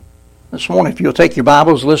This morning, if you'll take your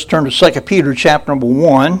Bibles, let's turn to 2 Peter chapter number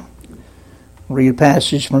 1. Read a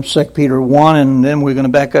passage from 2 Peter 1, and then we're going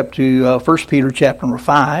to back up to 1 Peter chapter number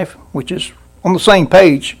 5, which is on the same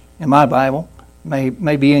page in my Bible. May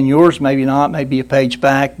be in yours, maybe not, maybe a page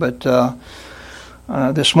back. But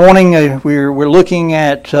this morning we're looking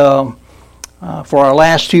at, for our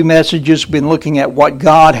last two messages, we've been looking at what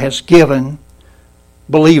God has given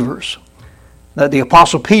believers. That the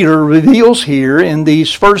Apostle Peter reveals here in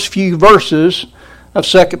these first few verses of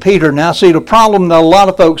 2 Peter. Now, see, the problem that a lot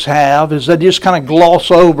of folks have is they just kind of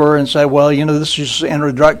gloss over and say, well, this is just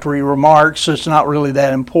introductory remarks, so it's not really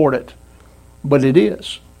that important. But it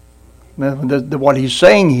is. What he's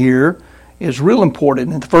saying here is real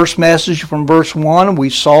important. In the first message from verse 1, we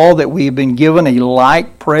saw that we have been given a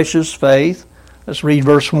like precious faith. Let's read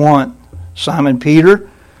verse 1. Simon Peter,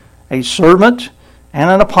 a servant and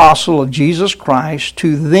an apostle of Jesus Christ,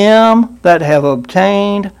 to them that have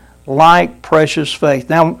obtained like precious faith.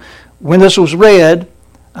 Now, when this was read,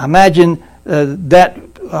 I imagine that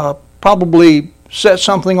probably set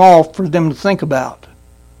something off for them to think about.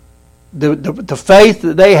 The faith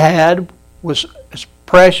that they had was as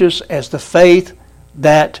precious as the faith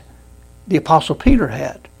that the Apostle Peter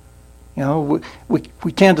had.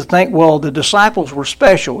 We tend to think, well, the disciples were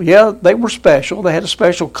special. Yeah, they were special. They had a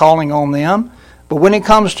special calling on them. But when it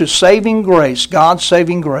comes to saving grace, God's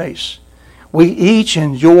saving grace, we each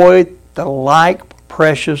enjoy the like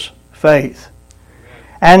precious faith.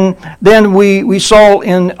 And then we saw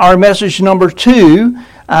in our message number 2,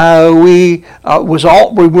 we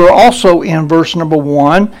were also in verse number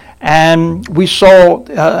 1, and we saw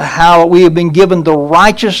how we have been given the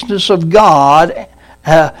righteousness of God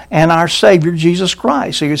and our Savior Jesus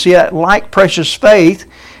Christ. So you see that like precious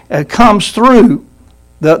faith comes through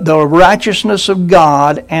the righteousness of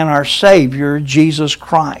God and our Savior, Jesus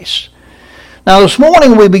Christ. Now, this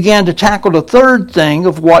morning we began to tackle the third thing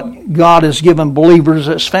of what God has given believers.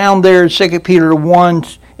 It's found there in 2 Peter 1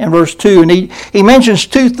 and verse 2. And he mentions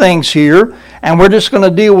two things here, and we're just going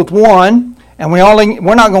to deal with one, and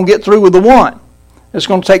we're not going to get through with the one. It's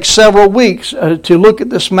going to take several weeks to look at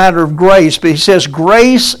this matter of grace. But he says,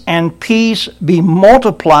 grace and peace be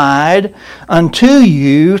multiplied unto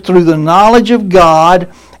you through the knowledge of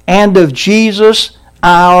God and of Jesus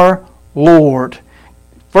our Lord.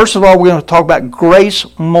 First of all, we're going to talk about grace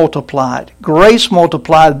multiplied. Grace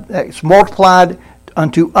multiplied, it's multiplied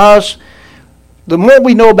unto us. The more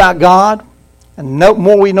we know about God, and the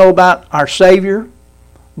more we know about our Savior,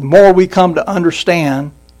 the more we come to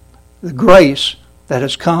understand the grace that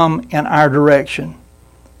has come in our direction.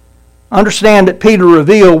 Understand that Peter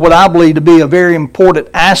revealed what I believe to be a very important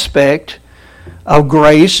aspect of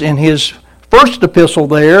grace in his first epistle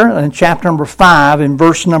there in chapter number 5 in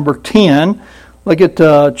verse number 10. Look at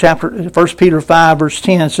 1 Peter 5 verse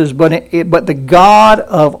 10. It says, but the God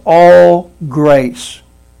of all grace.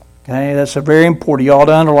 Okay, that's a very important. You ought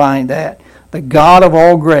to underline that. The God of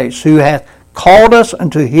all grace, who hath called us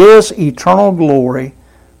unto his eternal glory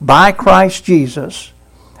by Christ Jesus,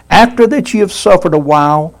 after that ye have suffered a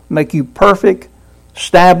while, make you perfect,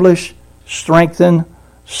 establish, strengthen,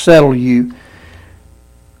 settle you.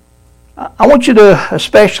 I want you to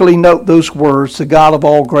especially note those words, the God of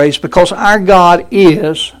all grace, because our God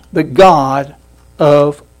is the God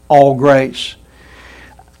of all grace.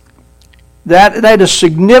 That is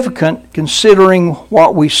significant considering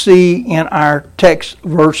what we see in our text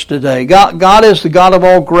verse today. God is the God of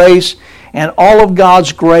all grace, and all of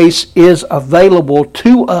God's grace is available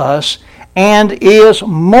to us and is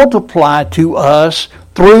multiplied to us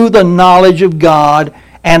through the knowledge of God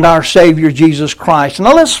and our Savior Jesus Christ.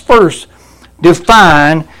 Now let's first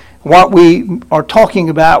define what we are talking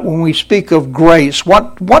about when we speak of grace.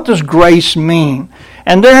 What does grace mean?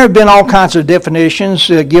 And there have been all kinds of definitions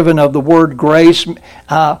given of the word grace. There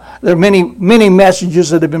are many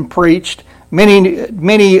messages that have been preached,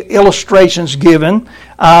 many illustrations given.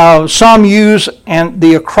 Some use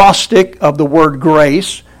the acrostic of the word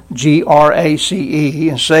grace, G-R-A-C-E,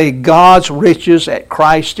 and say God's riches at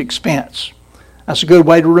Christ's expense. That's a good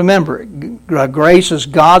way to remember it. Grace is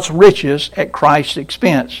God's riches at Christ's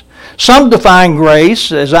expense. Some define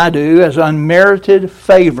grace, as I do, as unmerited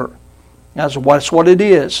favor. That's what it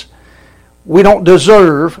is. We don't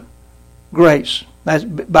deserve grace. That's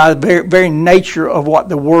by the very nature of what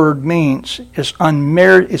the word means. It's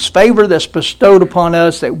unmerited. It's favor that's bestowed upon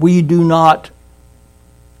us that we do not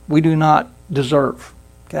deserve.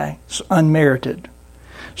 Okay, it's unmerited.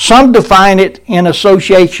 Some define it in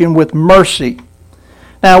association with mercy.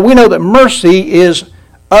 Now we know that mercy is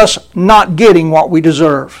us not getting what we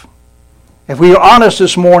deserve. If we are honest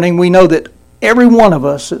this morning, we know that every one of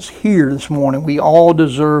us that's here this morning, we all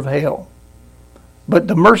deserve hell. But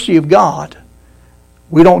the mercy of God,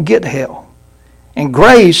 we don't get hell. And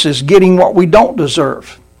grace is getting what we don't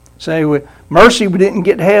deserve. Say, with mercy, we didn't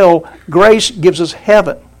get hell. Grace gives us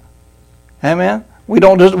heaven. Amen? We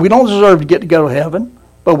don't deserve to get to go to heaven,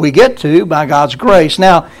 but we get to by God's grace.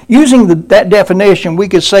 Now, using that definition, we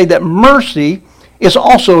could say that mercy is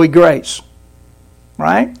also a grace.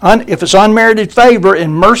 Right? If it's unmerited favor,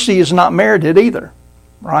 and mercy is not merited either.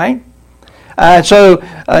 Right?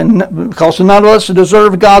 Because none of us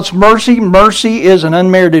deserve God's mercy, mercy is an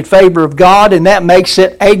unmerited favor of God, and that makes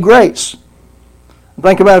it a grace.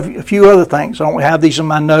 Think about a few other things. I don't have these in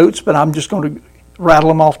my notes, but I'm just going to rattle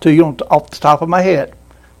them off to you off the top of my head.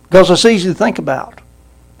 Because it's easy to think about.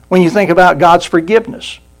 When you think about God's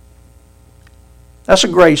forgiveness, that's a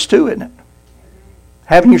grace too, isn't it?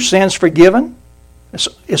 Having your sins forgiven,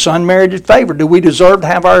 it's unmerited favor. Do we deserve to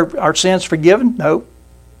have our sins forgiven? No,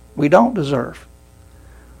 we don't deserve.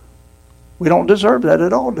 We don't deserve that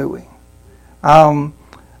at all, do we?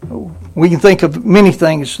 We can think of many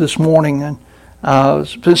things this morning, and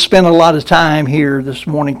spend a lot of time here this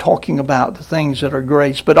morning talking about the things that are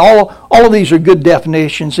grace. But all of these are good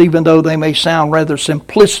definitions, even though they may sound rather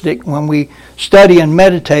simplistic when we study and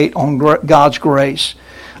meditate on God's grace.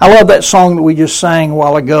 I love that song that we just sang a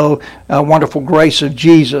while ago, Wonderful Grace of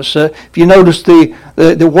Jesus. If you notice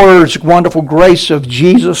the words, Wonderful Grace of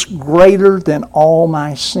Jesus, greater than all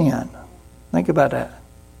my sin. Think about that.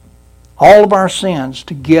 All of our sins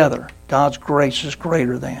together, God's grace is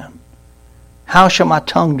greater than. How shall my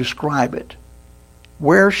tongue describe it?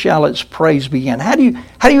 Where shall its praise begin? How do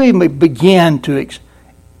you even begin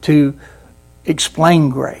to explain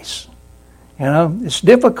grace? You know, it's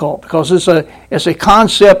difficult because it's a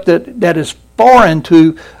concept that is foreign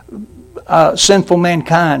to sinful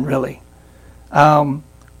mankind. Really, when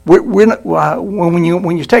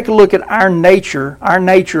you take a look at our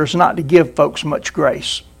nature is not to give folks much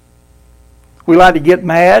grace. We like to get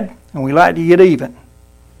mad and we like to get even.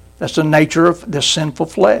 That's the nature of this sinful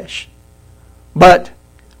flesh. But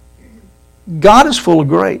God is full of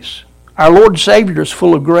grace. Our Lord and Savior is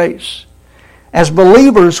full of grace. As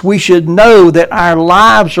believers, we should know that our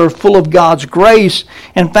lives are full of God's grace.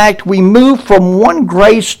 In fact, we move from one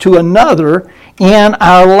grace to another in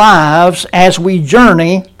our lives as we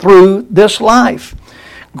journey through this life.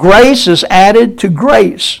 Grace is added to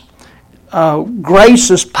grace.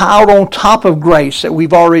 Grace is piled on top of grace that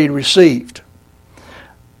we've already received.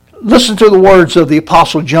 Listen to the words of the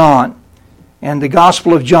Apostle John in the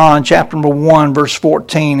Gospel of John, chapter number 1, verse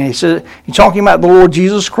 14. He says, he's talking about the Lord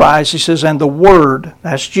Jesus Christ. He says, and the Word,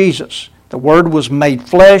 that's Jesus, the Word was made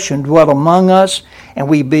flesh and dwelt among us, and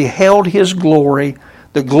we beheld His glory,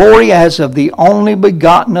 the glory as of the only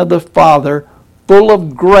begotten of the Father, full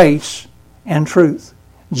of grace and truth.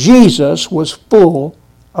 Jesus was full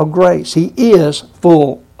of grace. He is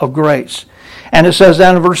full of grace. And it says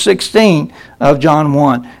down in verse 16 of John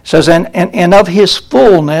 1, it says, and of His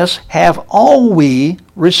fullness have all we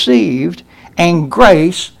received, and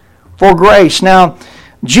grace for grace. Now,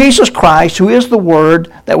 Jesus Christ, who is the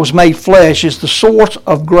Word that was made flesh, is the source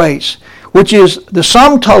of grace, which is the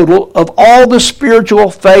sum total of all the spiritual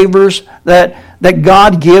favors that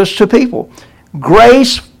God gives to people.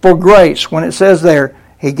 Grace for grace. When it says there,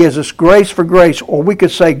 He gives us grace for grace, or we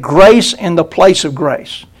could say grace in the place of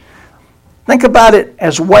grace. Think about it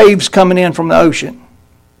as waves coming in from the ocean.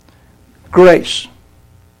 Grace.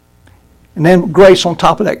 And then grace on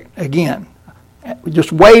top of that again.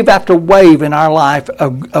 Just wave after wave in our life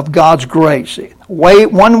of God's grace.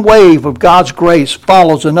 One wave of God's grace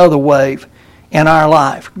follows another wave in our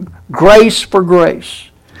life. Grace for grace.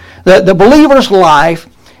 The believer's life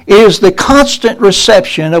is the constant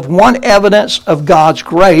reception of one evidence of God's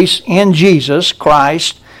grace in Jesus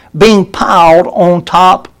Christ being piled on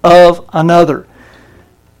top of another.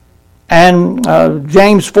 And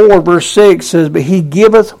James 4 verse 6 says, but He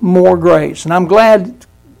giveth more grace. And I'm glad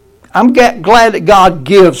that God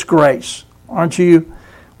gives grace, aren't you?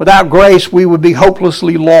 Without grace, we would be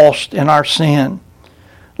hopelessly lost in our sin.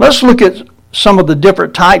 Let's look at some of the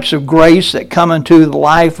different types of grace that come into the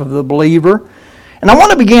life of the believer. And I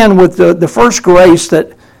want to begin with the first grace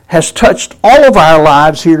that has touched all of our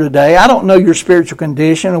lives here today. I don't know your spiritual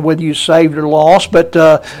condition or whether you're saved or lost, but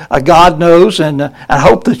God knows, and I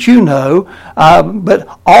hope that you know.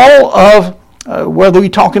 But all of, whether we're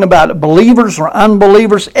talking about believers or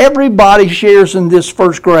unbelievers, everybody shares in this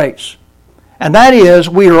first grace. And that is,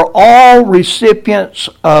 we are all recipients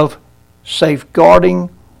of safeguarding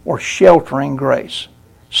or sheltering grace.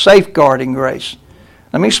 Safeguarding grace.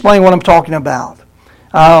 Let me explain what I'm talking about.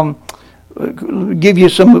 give you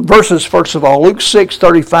some verses first of all. Luke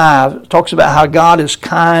 6:35 talks about how God is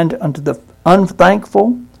kind unto the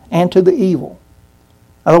unthankful and to the evil.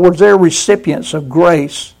 In other words, they're recipients of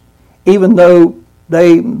grace, even though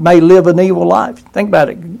they may live an evil life. Think about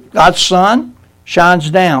it. God's sun shines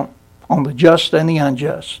down on the just and the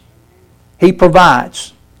unjust. He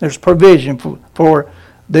provides. There's provision for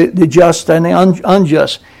the just and the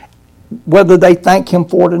unjust, whether they thank Him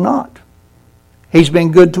for it or not. He's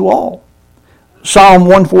been good to all. Psalm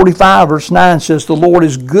 145 verse 9 says, "The Lord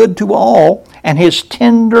is good to all, and His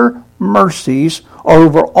tender mercies are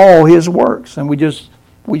over all His works." And we just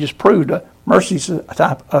proved that mercies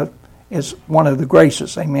is one of the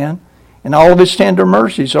graces. Amen. And all of His tender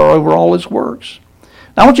mercies are over all His works.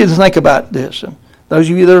 Now I want you to think about this. And those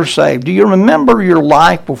of you that are saved, do you remember your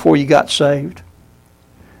life before you got saved?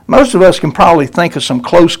 Most of us can probably think of some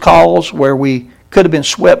close calls where we could have been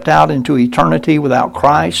swept out into eternity without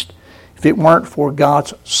Christ if it weren't for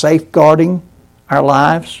God's safeguarding our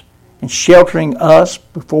lives and sheltering us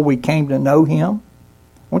before we came to know Him.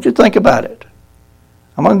 I want you to think about it.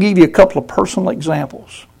 I'm going to give you a couple of personal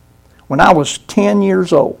examples. When I was 10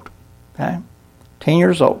 years old, 10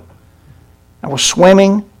 years old, I was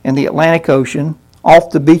swimming in the Atlantic Ocean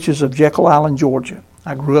off the beaches of Jekyll Island, Georgia.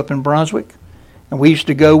 I grew up in Brunswick, and we used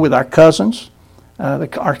to go with our cousins.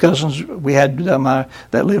 Our cousins we had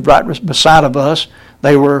that lived right beside of us.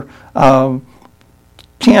 They were 10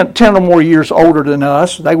 or more years older than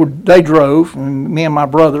us. They drove, and me and my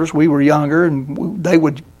brothers, we were younger, and they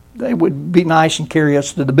would be nice and carry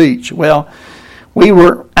us to the beach. Well, we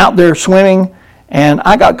were out there swimming, and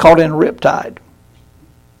I got caught in a riptide.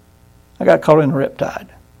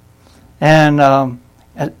 And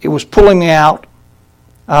it was pulling me out.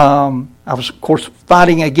 I was, of course,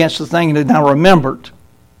 fighting against the thing, and I remembered,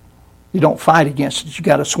 you don't fight against it. You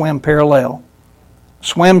got to swim parallel.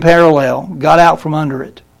 Got out from under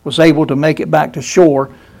it. Was able to make it back to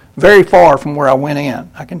shore, very far from where I went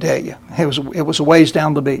in, I can tell you. It was a ways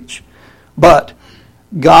down the beach. But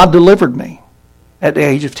God delivered me at the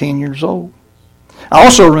age of 10 years old. I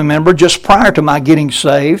also remember, just prior to my getting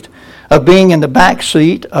saved, of being in the back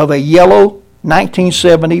seat of a yellow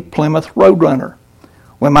 1970 Plymouth Roadrunner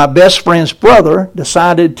when my best friend's brother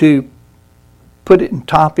decided to put it in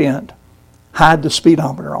top end, hide the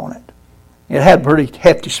speedometer on it. It had a pretty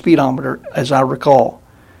hefty speedometer, as I recall.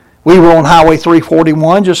 We were on Highway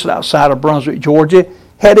 341 just outside of Brunswick, Georgia,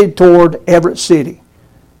 headed toward Everett City.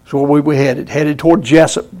 That's where we were headed toward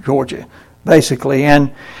Jessup, Georgia, basically.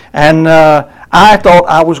 And I thought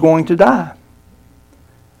I was going to die.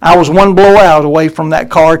 I was one blowout away from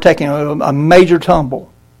that car taking a major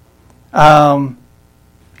tumble.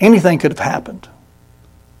 Anything could have happened.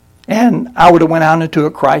 And I would have went out into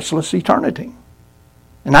a Christless eternity.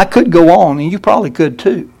 And I could go on, and you probably could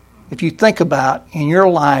too, if you think about in your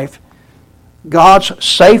life God's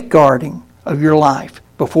safeguarding of your life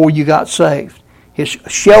before you got saved, His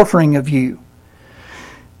sheltering of you.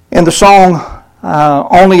 In the song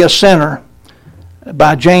Only a Sinner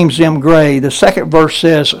by James M. Gray, the second verse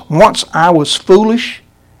says, "Once I was foolish,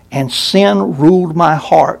 and sin ruled my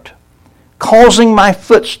heart, causing my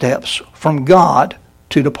footsteps from God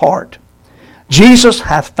to depart. Jesus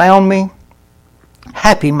hath found me,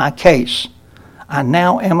 happy my case. I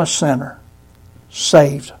now am a sinner,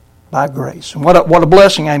 saved by grace." And what a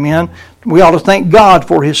blessing, amen. We ought to thank God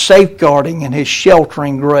for His safeguarding and His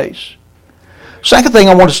sheltering grace. Second thing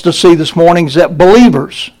I want us to see this morning is that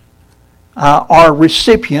believers are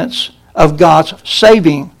recipients of God's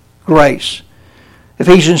saving grace.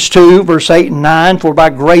 Ephesians 2, verse 8 and 9, "For by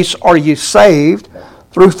grace are ye saved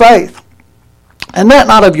through faith. And that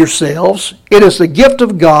not of yourselves, it is the gift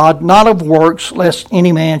of God, not of works, lest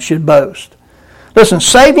any man should boast." Listen,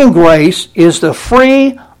 saving grace is the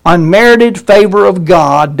free, unmerited favor of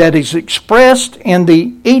God that is expressed in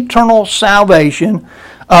the eternal salvation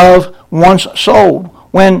of one's soul.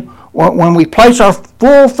 When we place our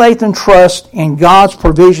full faith and trust in God's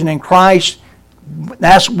provision in Christ,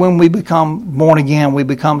 that's when we become born again. We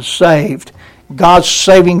become saved. God's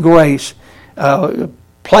saving grace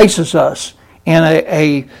places us in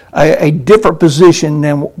a different position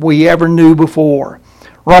than we ever knew before.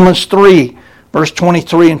 Romans 3, verse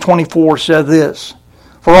 23 and 24 said this,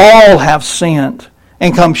 "For all have sinned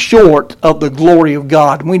and come short of the glory of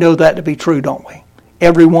God." And we know that to be true, don't we?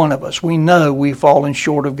 Every one of us, we know we've fallen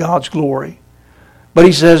short of God's glory. But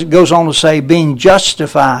he says, it goes on to say, "Being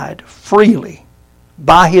justified freely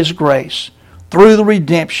by His grace through the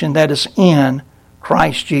redemption that is in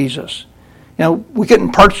Christ Jesus." You know, we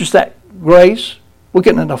couldn't purchase that grace. We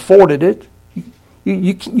couldn't have afforded it.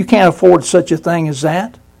 You can't afford such a thing as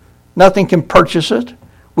that. Nothing can purchase it.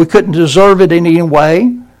 We couldn't deserve it in any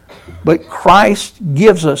way. But Christ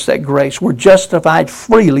gives us that grace. We're justified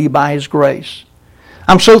freely by His grace.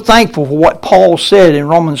 I'm so thankful for what Paul said in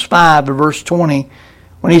Romans 5 verse 20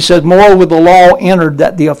 when he said, moreover the law entered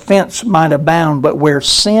that the offense might abound, but where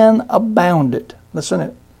sin abounded, listen to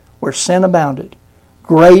it, where sin abounded,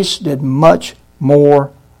 grace did much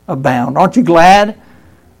more abound. Aren't you glad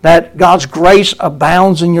that God's grace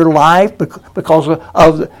abounds in your life because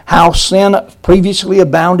of how sin previously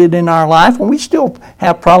abounded in our life? And we still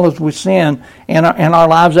have problems with sin in our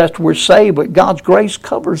lives after we're saved, but God's grace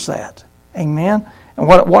covers that. Amen? And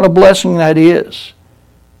what a blessing that is.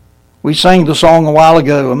 We sang the song a while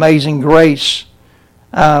ago, Amazing Grace.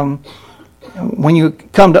 When you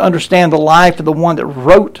come to understand the life of the one that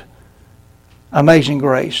wrote Amazing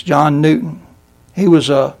Grace, John Newton, he was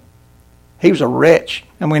a wretch.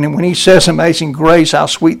 And when he says Amazing Grace, how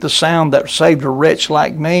sweet the sound that saved a wretch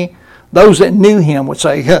like me, those that knew him would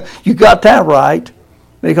say, you got that right.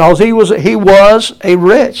 Because he was a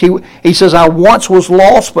wretch. He says, I once was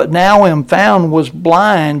lost, but now am found, was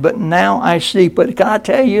blind, but now I see. But can I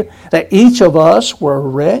tell you that each of us were a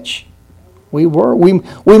wretch? We were. We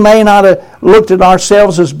may not have looked at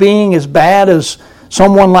ourselves as being as bad as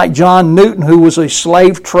someone like John Newton, who was a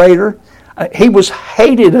slave trader. He was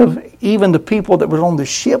hated of even the people that were on the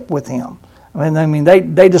ship with him. I mean,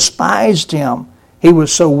 they despised him. He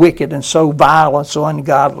was so wicked and so vile and so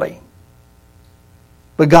ungodly.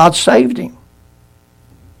 But God saved him.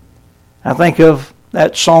 I think of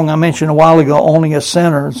that song I mentioned a while ago, Only a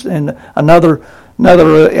Sinner, and another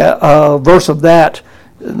verse of that,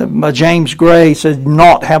 James Gray says,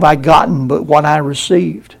 naught have I gotten but what I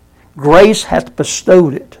received. Grace hath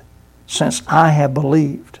bestowed it, since I have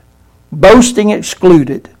believed. Boasting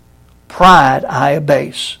excluded, pride I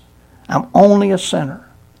abase. I'm only a sinner,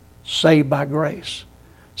 saved by grace.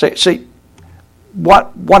 See,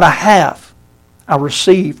 what I have, I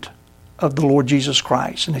received of the Lord Jesus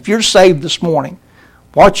Christ. And if you're saved this morning,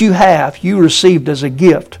 what you have, you received as a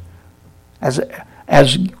gift, as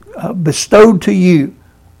bestowed to you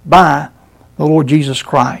by the Lord Jesus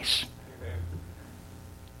Christ.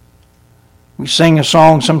 We sing a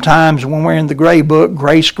song sometimes when we're in the gray book,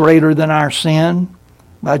 Grace Greater Than Our Sin,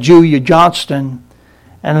 by Julia Johnston.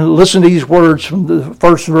 And listen to these words from the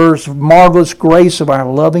first verse, marvelous grace of our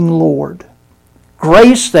loving Lord.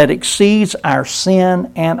 Grace that exceeds our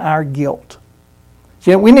sin and our guilt.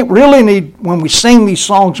 See, we really need, when we sing these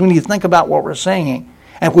songs, we need to think about what we're singing.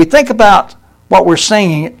 And if we think about what we're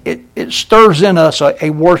singing, it stirs in us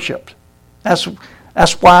a worship. That's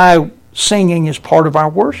why singing is part of our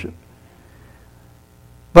worship.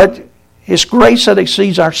 But it's grace that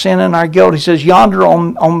exceeds our sin and our guilt. He says, yonder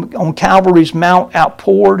on Calvary's mount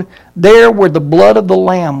outpoured, there where the blood of the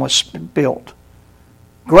Lamb was spilled.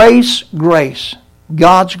 Grace, grace.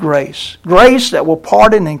 God's grace. Grace that will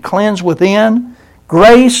pardon and cleanse within.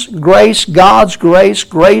 Grace, grace, God's grace.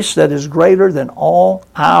 Grace that is greater than all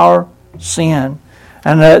our sin.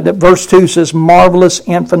 And verse 2 says, marvelous,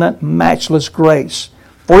 infinite, matchless grace,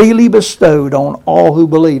 freely bestowed on all who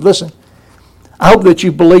believe. Listen, I hope that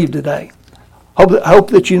you believe today. I hope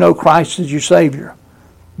that you know Christ as your Savior.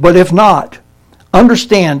 But if not,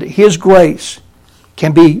 understand that His grace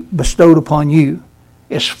can be bestowed upon you.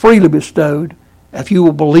 It's freely bestowed if you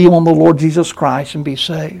will believe on the Lord Jesus Christ and be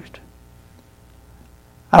saved.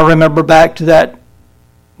 I remember back to that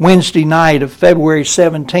Wednesday night of February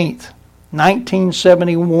 17th,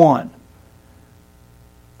 1971,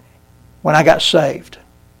 when I got saved.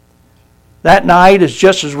 That night is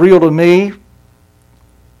just as real to me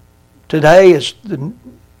today as the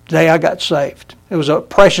day I got saved. It was a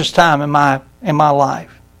precious time in my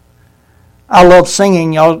life. I love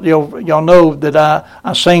singing. Y'all know that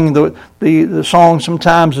I sing the song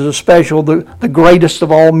sometimes as a special, the greatest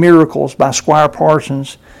of all miracles by Squire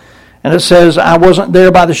Parsons. And it says, I wasn't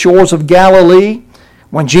there by the shores of Galilee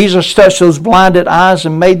when Jesus touched those blinded eyes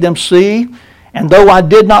and made them see. And though I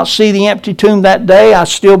did not see the empty tomb that day, I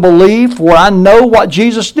still believe, for I know what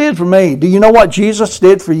Jesus did for me. Do you know what Jesus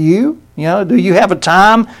did for you? Do you have a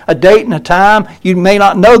time, a date and a time? You may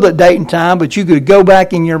not know the date and time, but you could go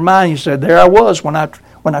back in your mind and you said, there I was when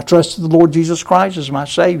I trusted the Lord Jesus Christ as my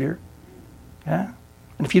Savior. Yeah?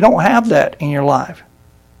 And if you don't have that in your life,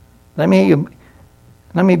 let me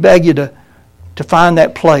beg you to find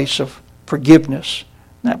that place of forgiveness,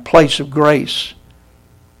 that place of grace,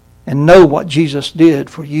 and know what Jesus did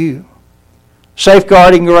for you.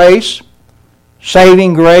 Safeguarding grace,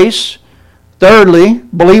 saving grace. Thirdly,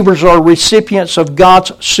 believers are recipients of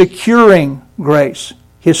God's securing grace,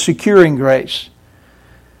 His securing grace.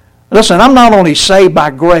 Listen, I'm not only saved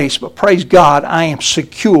by grace, but praise God, I am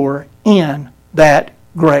secure in that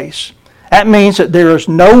grace. That means that there is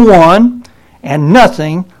no one and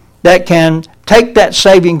nothing that can take that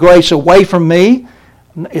saving grace away from me.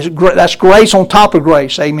 That's grace on top of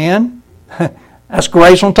grace. Amen? That's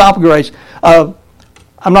grace on top of grace. I'm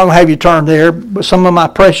not going to have you turn there, but some of my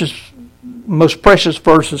most precious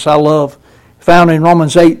verses I love, found in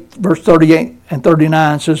Romans 8, verse 38 and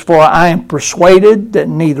 39, says, "For I am persuaded that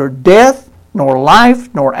neither death, nor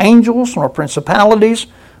life, nor angels, nor principalities,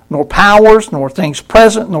 nor powers, nor things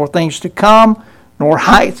present, nor things to come, nor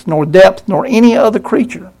height, nor depth, nor any other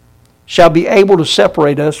creature shall be able to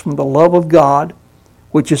separate us from the love of God,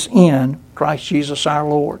 which is in Christ Jesus our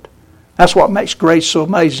Lord." That's what makes grace so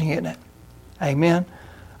amazing, isn't it? Amen.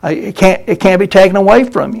 It can't be taken away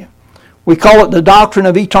from you. We call it the doctrine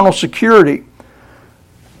of eternal security.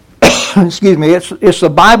 Excuse me. It's the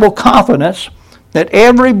Bible confidence that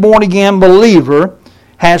every born-again believer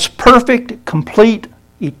has perfect, complete,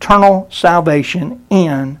 eternal salvation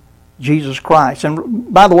in Jesus Christ.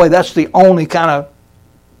 And by the way, that's the only kind of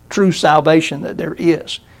true salvation that there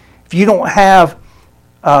is. If you don't have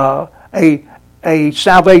a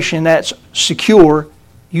salvation that's secure,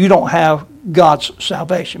 you don't have God's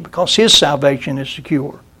salvation, because His salvation is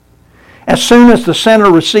secure. As soon as the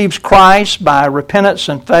sinner receives Christ by repentance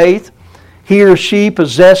and faith, he or she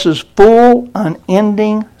possesses full,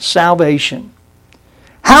 unending salvation.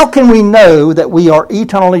 How can we know that we are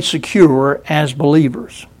eternally secure as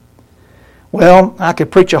believers? Well, I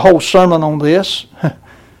could preach a whole sermon on this,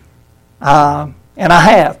 and I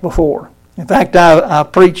have before. In fact, I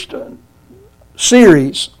preached a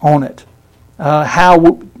series on it,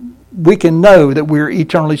 how we can know that we're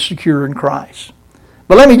eternally secure in Christ.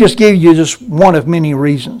 But let me just give you just one of many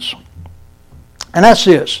reasons. And that's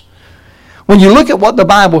this. When you look at what the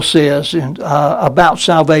Bible says about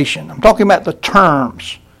salvation, I'm talking about the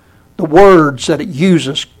terms, the words that it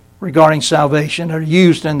uses regarding salvation that are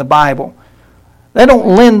used in the Bible. They don't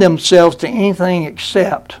lend themselves to anything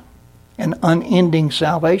except an unending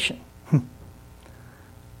salvation.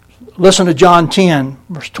 Listen to John 10,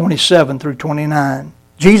 verse 27 through 29.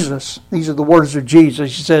 Jesus, these are the words of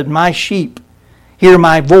Jesus. He said, "My sheep hear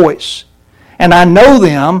my voice, and I know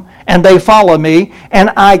them, and they follow me,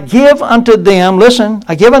 and I give unto them," listen,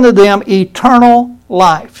 "I give unto them eternal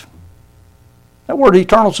life." That word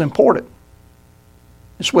eternal is important.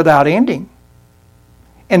 It's without ending.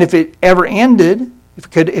 And if it ever ended,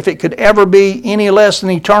 if it could ever be any less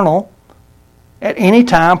than eternal, at any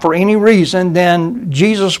time, for any reason, then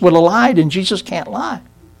Jesus would have lied, and Jesus can't lie.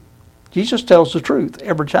 Jesus tells the truth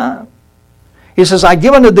every time. He says, "I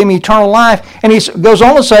give unto them eternal life," and he goes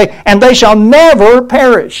on to say, "and they shall never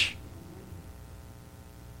perish."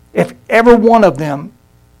 If ever one of them,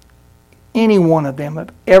 any one of them, have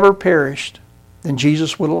ever perished, then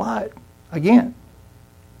Jesus would have lied. Again,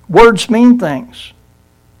 words mean things.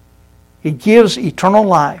 He gives eternal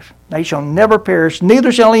life. They shall never perish,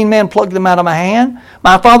 neither shall any man pluck them out of my hand.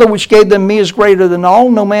 My Father which gave them me is greater than all.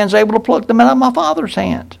 No man's able to pluck them out of my Father's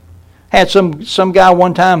hand. Had some guy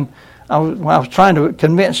one time, I was trying to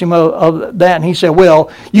convince him of that, and he said, "Well,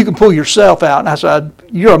 you can pull yourself out." And I said,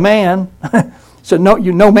 "You're a man." He said,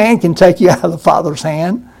 no man can take you out of the Father's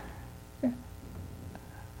hand.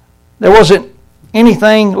 There wasn't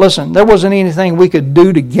anything we could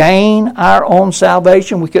do to gain our own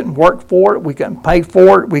salvation. We couldn't work for it. We couldn't pay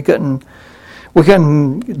for it. We couldn't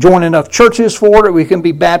join enough churches for it. We couldn't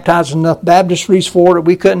be baptized in enough baptistries for it.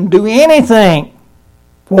 We couldn't do anything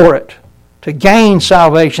for it to gain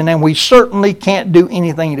salvation, and we certainly can't do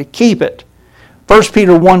anything to keep it. 1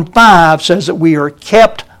 Peter 1:5 says that we are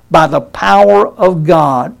kept by the power of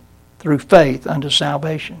God through faith unto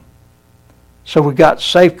salvation. So we've got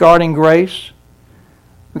safeguarding grace,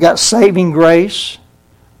 we've got saving grace,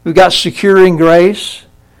 we've got securing grace.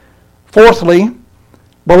 Fourthly,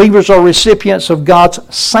 believers are recipients of God's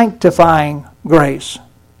sanctifying grace,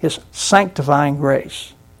 His sanctifying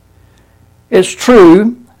grace. It's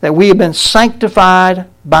true that we have been sanctified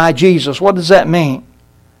by Jesus. What does that mean?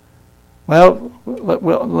 Well,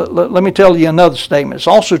 let me tell you another statement. It's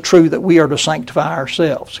also true that we are to sanctify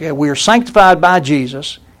ourselves. Okay? We are sanctified by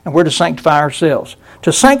Jesus, and we're to sanctify ourselves.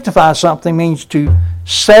 To sanctify something means to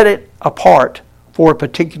set it apart for a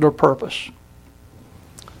particular purpose.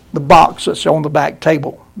 The box that's on the back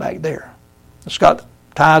table back there, it's got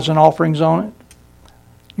tithes and offerings on it.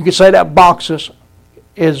 You could say that box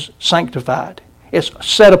is sanctified. It's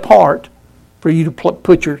set apart for you to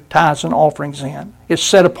put your tithes and offerings in. It's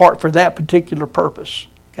set apart for that particular purpose.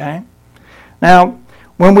 Okay? Now,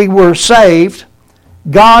 when we were saved,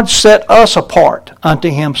 God set us apart unto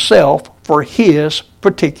Himself for His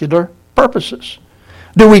particular purposes.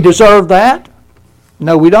 Do we deserve that?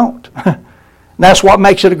 No, we don't. that's what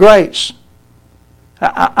makes it a grace.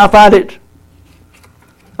 I find it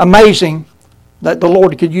amazing that the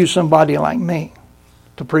Lord could use somebody like me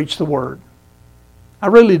to preach the Word. I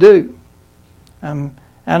really do. I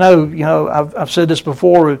know, I've said this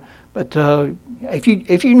before, but if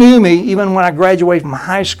you knew me, even when I graduated from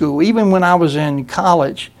high school, even when I was in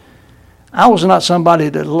college, I was not somebody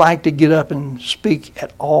that liked to get up and speak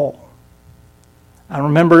at all. I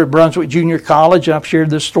remember at Brunswick Junior College, I've shared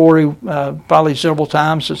this story probably several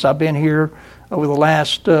times since I've been here over the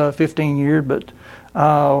last 15 years, but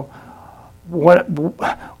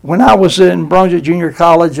when I was in Brunswick Junior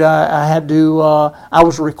College, I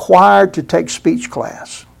was required to take speech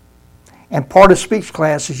class. And part of speech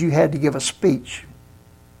class is you had to give a speech.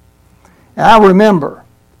 And I remember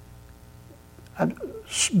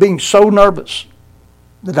being so nervous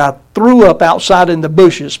that I threw up outside in the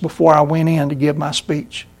bushes before I went in to give my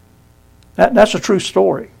speech. That's a true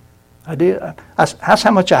story. I did. That's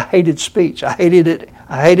how much I hated speech. I hated it.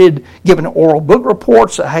 I hated giving oral book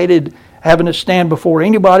reports. I hated having to stand before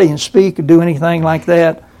anybody and speak or do anything like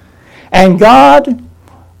that. And God,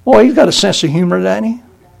 boy, He's got a sense of humor, doesn't He?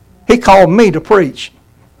 He called me to preach.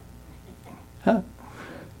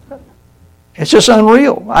 It's just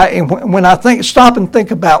unreal. When I stop and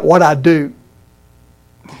think about what I do,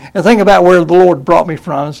 and think about where the Lord brought me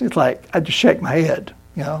from, it's like I just shake my head.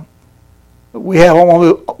 We have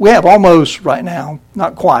almost right now,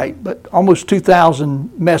 not quite, but almost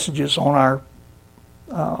 2,000 messages on our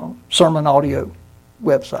sermon audio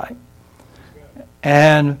website,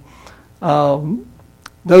 and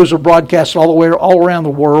those are broadcast all around the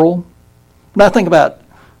world. When I think about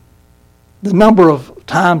the number of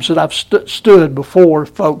times that I've stood before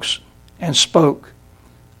folks and spoke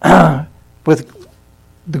with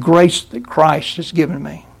the grace that Christ has given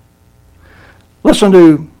me. Listen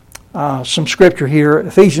to some scripture here.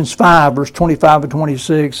 Ephesians 5, verse 25 and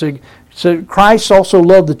 26. It said, Christ also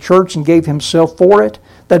loved the church and gave Himself for it,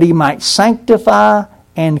 that He might sanctify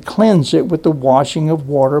and cleanse it with the washing of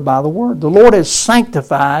water by the Word. The Lord has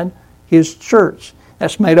sanctified His church.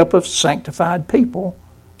 That's made up of sanctified people.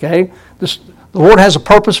 Okay? The Lord has a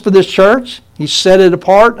purpose for this church. He's set it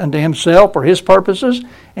apart unto Himself for His purposes,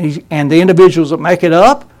 and the individuals that make it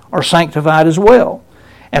up are sanctified as well.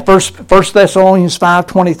 And 1 Thessalonians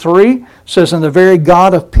 5:23 says, and the very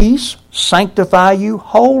God of peace sanctify you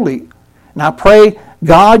wholly. And I pray,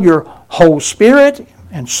 God, your whole spirit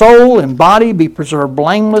and soul and body be preserved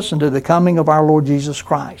blameless unto the coming of our Lord Jesus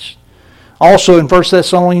Christ. Also in 1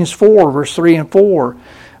 Thessalonians 4, verse 3 and 4,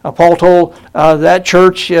 Paul told that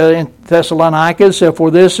church in Thessalonica, said, for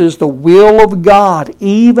this is the will of God,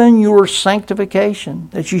 even your sanctification,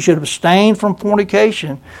 that you should abstain from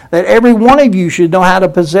fornication, that every one of you should know how to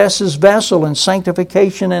possess his vessel in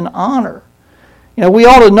sanctification and honor. We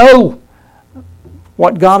ought to know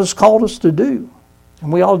what God has called us to do,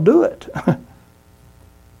 and we ought to do it.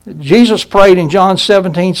 Jesus prayed in John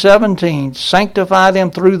 17:17, sanctify them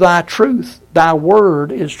through thy truth. Thy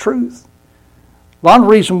word is truth. A lot of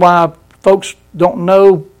the reason why folks don't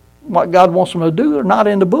know what God wants them to do, they're not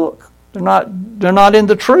in the book. They're not in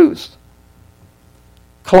the truth.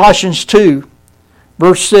 Colossians 2,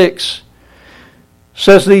 verse 6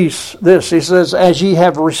 says this. He says, as ye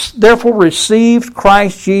have therefore received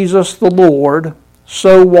Christ Jesus the Lord,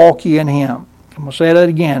 so walk ye in Him. I'm going to say that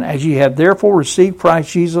again. As ye have therefore received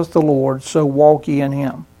Christ Jesus the Lord, so walk ye in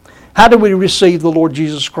Him. How do we receive the Lord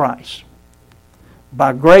Jesus Christ?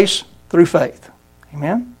 By grace through faith.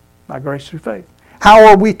 Amen? By grace through faith. How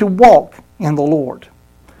are we to walk in the Lord?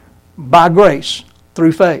 By grace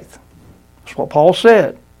through faith. That's what Paul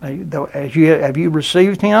said. Have you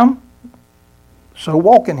received Him? So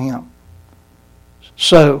walk in Him.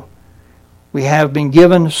 So, we have been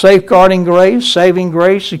given safeguarding grace, saving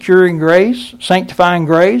grace, securing grace, sanctifying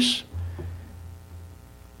grace.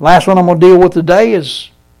 Last one I'm going to deal with today is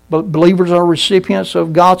believers are recipients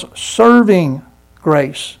of God's serving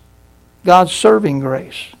grace. God's serving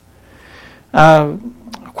grace.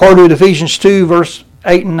 Quoted Ephesians 2, verse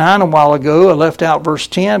 8 and 9 a while ago. I left out verse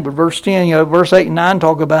 10, but verse 10, verse 8 and 9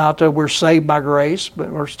 talk about we're saved by grace, but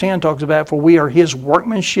verse 10 talks about for we are His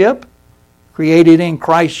workmanship, created in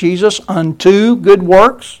Christ Jesus unto good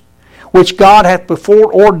works, which God hath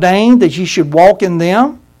before ordained that ye should walk in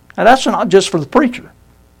them. Now that's not just for the preacher.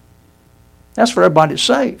 That's for everybody that's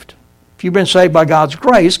saved. If you've been saved by God's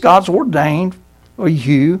grace, God's ordained for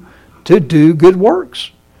you to do good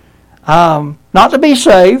works. Not to be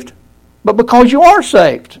saved, but because you are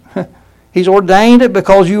saved. He's ordained it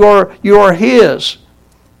because you are His.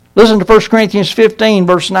 Listen to 1 Corinthians 15,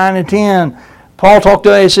 verse 9 and 10. Paul talked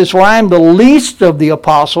to us, he says, for I am the least of the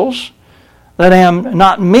apostles, that I am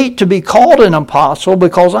not meet to be called an apostle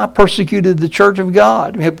because I persecuted the church of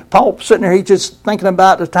God. I mean, Paul sitting there, he's just thinking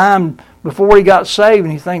about the time before he got saved,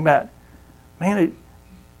 and he's thinking about, man,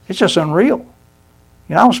 it's just unreal.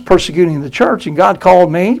 You know, I was persecuting the church, and God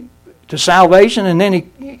called me to salvation, and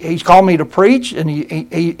then He's called me to preach, and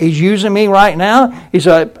He's using me right now. He's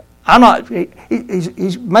made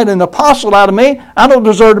an apostle out of me. I don't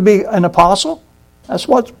deserve to be an apostle. That's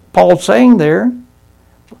what Paul's saying there.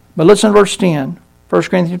 But listen to verse 10, 1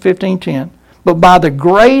 Corinthians 15:10. But by the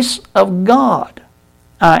grace of God,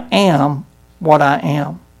 I am what I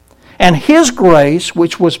am. And His grace,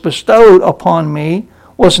 which was bestowed upon me,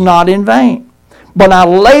 was not in vain. But I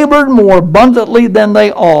labored more abundantly than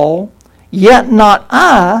they all, yet not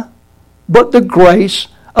I, but the grace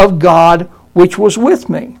of God which was with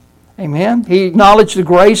me. Amen. He acknowledged the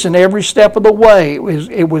grace in every step of the way.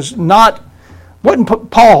 It wasn't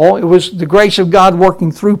Paul, it was the grace of God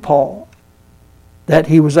working through Paul that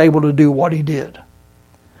he was able to do what he did.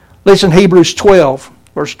 Listen, Hebrews 12,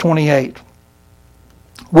 verse 28.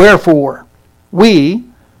 Wherefore, we,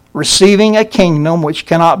 receiving a kingdom which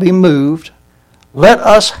cannot be moved, let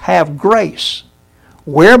us have grace,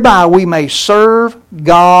 whereby we may serve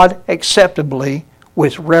God acceptably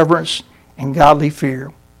with reverence and godly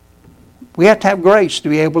fear. We have to have grace to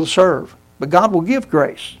be able to serve, but God will give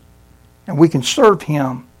grace. And we can serve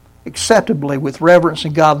Him acceptably with reverence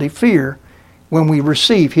and godly fear when we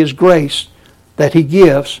receive His grace that He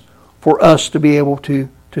gives for us to be able to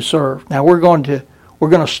serve. Now we're going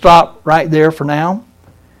to stop right there for now,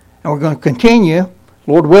 and we're going to continue,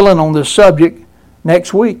 Lord willing, on this subject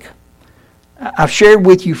next week. I've shared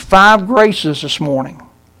with you 5 graces this morning.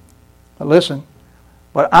 But listen,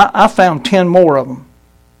 but I found 10 more of them.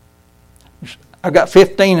 I've got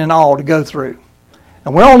 15 in all to go through.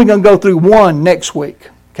 And we're only going to go through one next week.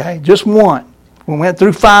 Okay, just one. We went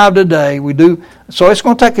through 5 today. So it's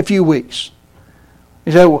going to take a few weeks.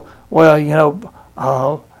 You say, well, you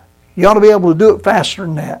ought to be able to do it faster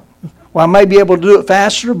than that. Well, I may be able to do it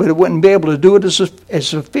faster, but it wouldn't be able to do it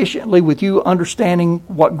as efficiently with you understanding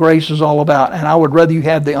what grace is all about. And I would rather you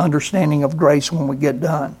have the understanding of grace when we get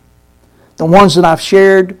done. The ones that I've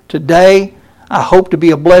shared today, I hope to be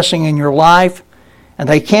a blessing in your life. And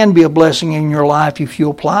they can be a blessing in your life if you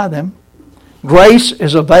apply them. Grace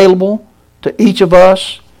is available to each of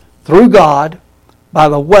us through God by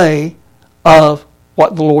the way of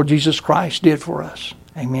what the Lord Jesus Christ did for us.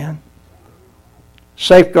 Amen.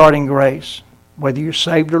 Safeguarding grace, whether you're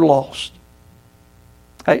saved or lost.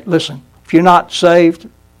 Hey, listen, if you're not saved,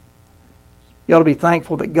 you ought to be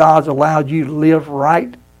thankful that God's allowed you to live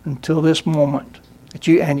right until this moment.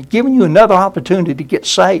 And given you another opportunity to get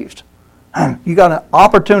saved. You got an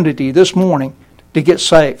opportunity this morning to get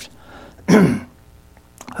saved. Who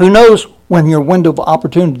knows when your window of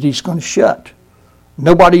opportunity is going to shut?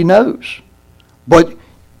 Nobody knows. But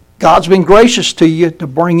God's been gracious to you to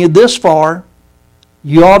bring you this far.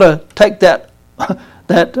 You ought to take that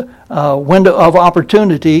window of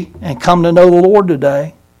opportunity and come to know the Lord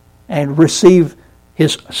today and receive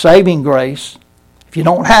His saving grace. If you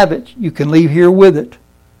don't have it, you can leave here with it.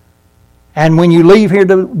 And when you leave here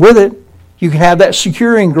with it, you can have that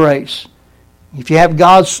securing grace. If you have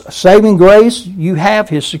God's saving grace, you have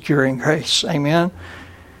His securing grace. Amen.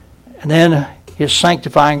 And then His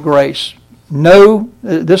sanctifying grace. Know,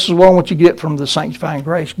 this is what I want you to get from the sanctifying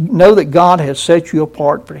grace. Know that God has set you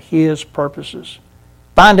apart for His purposes.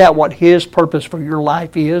 Find out what His purpose for your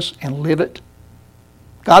life is and live it.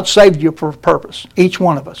 God saved you for a purpose. Each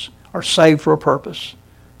one of us are saved for a purpose.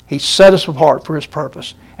 He set us apart for His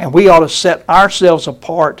purpose. And we ought to set ourselves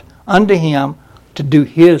apart unto Him to do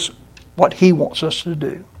what He wants us to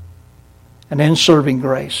do. And then serving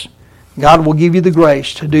grace. God will give you the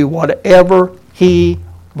grace to do whatever He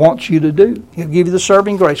wants you to do. He'll give you the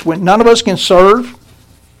serving grace. When none of us can serve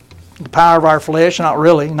the power of our flesh, not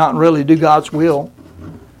really do God's will.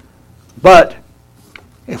 But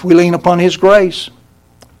if we lean upon His grace,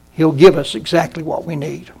 He'll give us exactly what we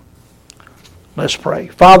need. Let's pray.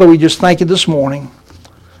 Father, we just thank You this morning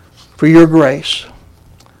for Your grace.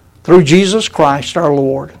 Through Jesus Christ our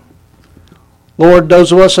Lord. Lord,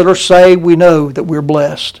 those of us that are saved, we know that we're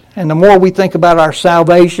blessed. And the more we think about our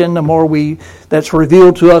salvation, the more that's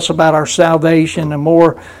revealed to us about our salvation, the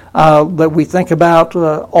more that we think about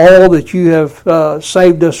all that You have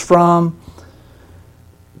saved us from,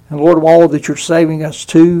 and Lord, all that You're saving us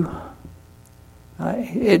to,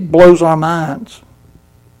 it blows our minds.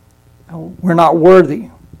 We're not worthy.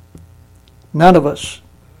 None of us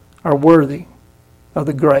are worthy of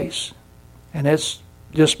the grace. And it's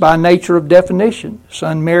just by nature of definition. It's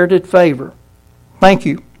unmerited favor. Thank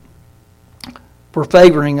You for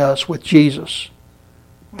favoring us with Jesus.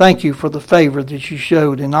 Thank you for the favor that you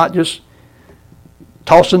showed and not just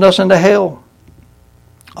tossing us into hell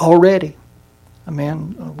already.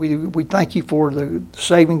 Amen. We thank you for the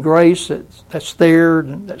saving grace that's there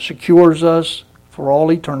and that secures us for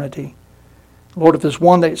all eternity. Lord, if there's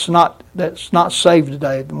one that's not saved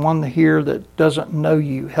today, the one here that doesn't know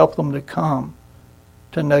you, help them to come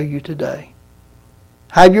to know you today.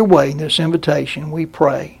 Have your way in this invitation, we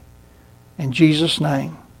pray. In Jesus'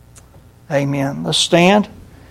 name, amen. Let's stand.